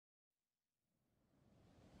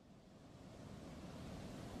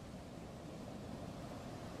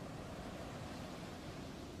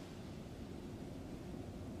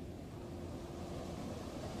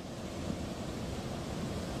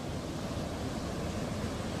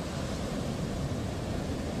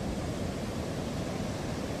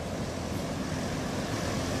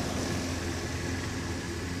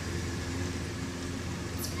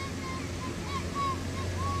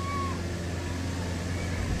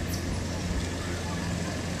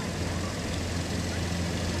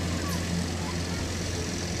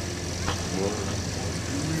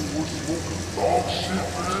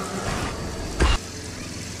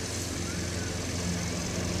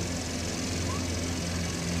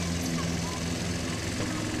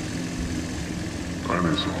I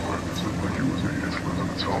may seem like you was idiots, but then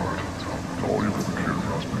it's hard. All you ever cared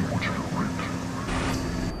about is being what you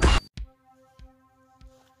raped.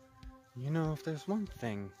 You know, if there's one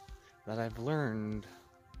thing that I've learned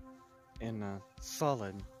in a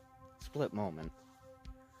solid split moment,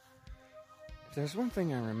 if there's one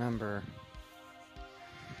thing I remember,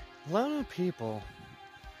 a lot of people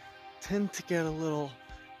tend to get a little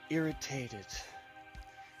irritated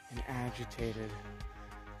and agitated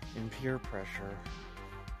in peer pressure.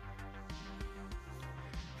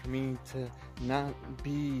 For me to not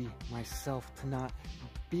be myself, to not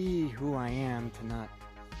be who I am, to not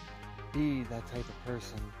be that type of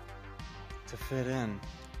person to fit in.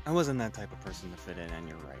 I wasn't that type of person to fit in, and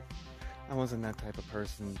you're right. I wasn't that type of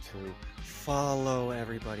person to follow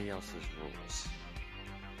everybody else's rules.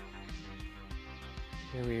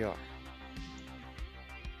 Here we are.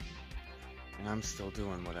 And I'm still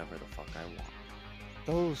doing whatever the fuck I want.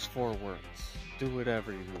 Those 4 words, do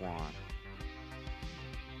whatever you want,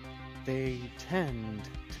 they tend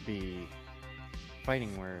to be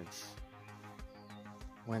fighting words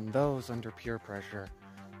when those under peer pressure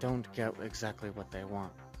don't get exactly what they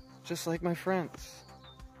want. Just like my friends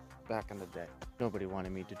back in the day. Nobody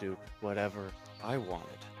wanted me to do whatever I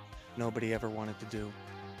wanted. Nobody ever wanted to do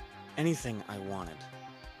anything I wanted.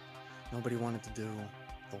 Nobody wanted to do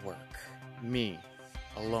the work. Me,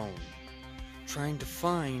 alone, trying to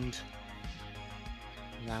find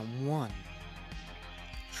that one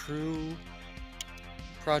true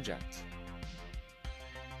project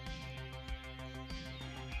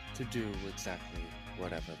to do exactly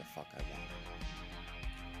whatever the fuck I wanted.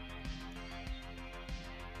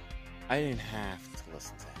 I didn't have to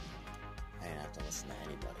listen to anyone. I didn't have to listen to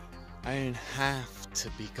anybody. I didn't have to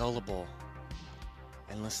be gullible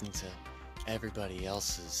and listen to everybody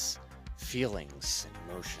else's feelings and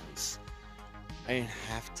emotions. I didn't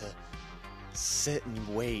have to sit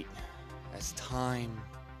and wait as time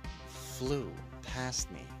flew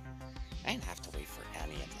past me. I didn't have to wait for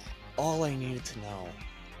any of that. All I needed to know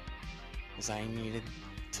is I needed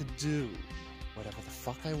to do whatever the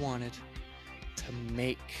fuck I wanted to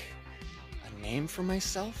make a name for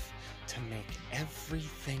myself, to make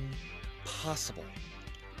everything possible.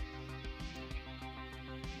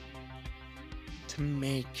 To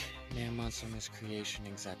make Man Monster Miscreation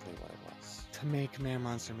exactly what it was. To make Man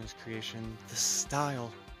Monster Miscreation the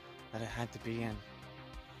style that it had to be in.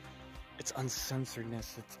 It's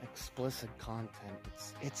uncensoredness, it's explicit content,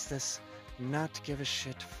 it's this not to give a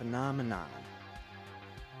shit phenomenon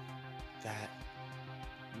that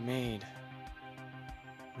made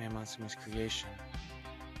Man Monster Miscreation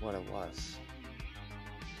what it was.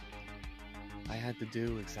 I had to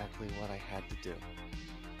do exactly what I had to do.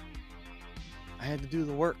 I had to do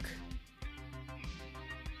the work.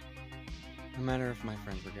 No matter if my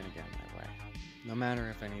friends were gonna get in my way. No matter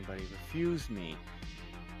if anybody refused me.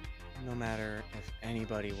 No matter if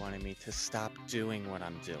anybody wanted me to stop doing what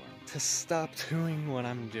I'm doing. To stop doing what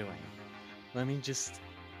I'm doing. Let me just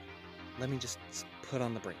put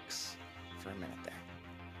on the brakes for a minute there.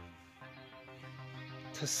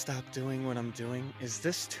 To stop doing what I'm doing? Is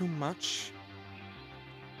this too much?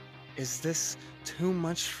 Is this too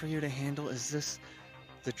much for you to handle? Is this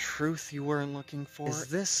the truth you weren't looking for? Is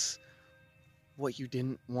this what you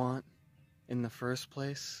didn't want in the first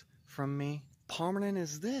place from me? Palmerton,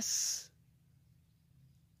 is this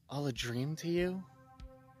all a dream to you?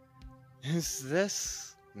 Is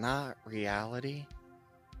this not reality?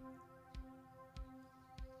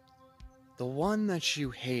 The one that you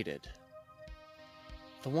hated,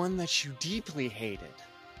 the one that you deeply hated,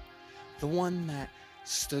 the one that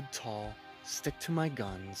stood tall, stick to my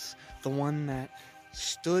guns, the one that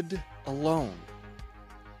stood alone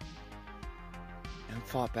and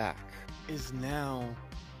fought back, is now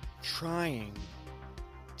trying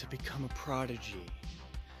to become a prodigy,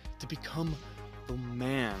 to become the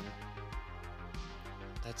man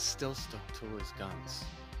that still stuck to his guns.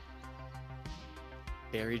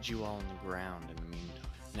 Buried you all in the ground in the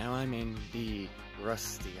meantime. Now I may be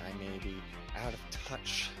rusty, I may be out of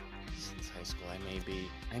touch since high school, I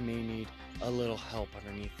may need a little help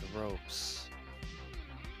underneath the ropes.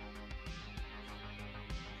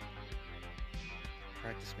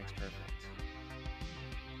 Practice makes perfect.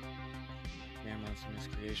 Man Monster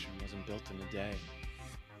Miscreation wasn't built in a day.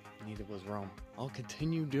 Neither was Rome. I'll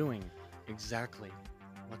continue doing exactly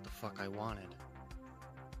what the fuck I wanted.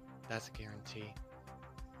 That's a guarantee.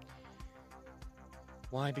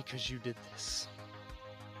 Why? Because you did this.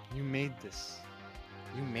 You made this.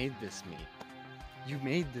 You made this me. You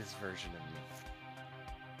made this version of me.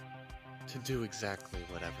 To do exactly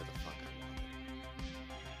whatever the fuck I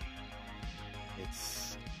wanted.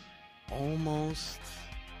 almost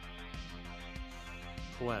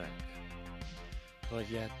poetic. But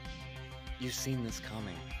yet, you've seen this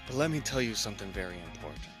coming. But let me tell you something very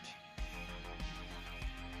important.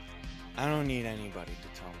 I don't need anybody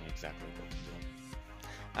to tell me exactly what to do.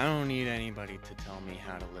 I don't need anybody to tell me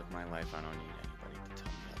how to live my life. I don't need anybody to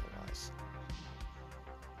tell me otherwise.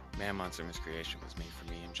 Man, Monster, Miscreation was made for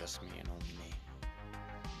me and just me and only me.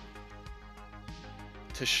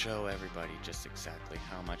 To show everybody just exactly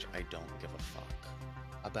how much I don't give a fuck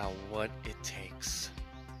about what it takes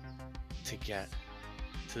to get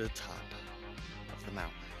to the top of the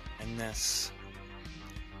mountain. And this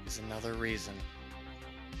is another reason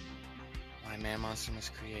why Man, Monster,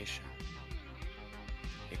 Miscreation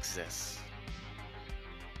exists.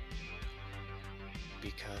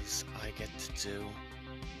 Because I get to do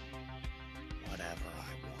whatever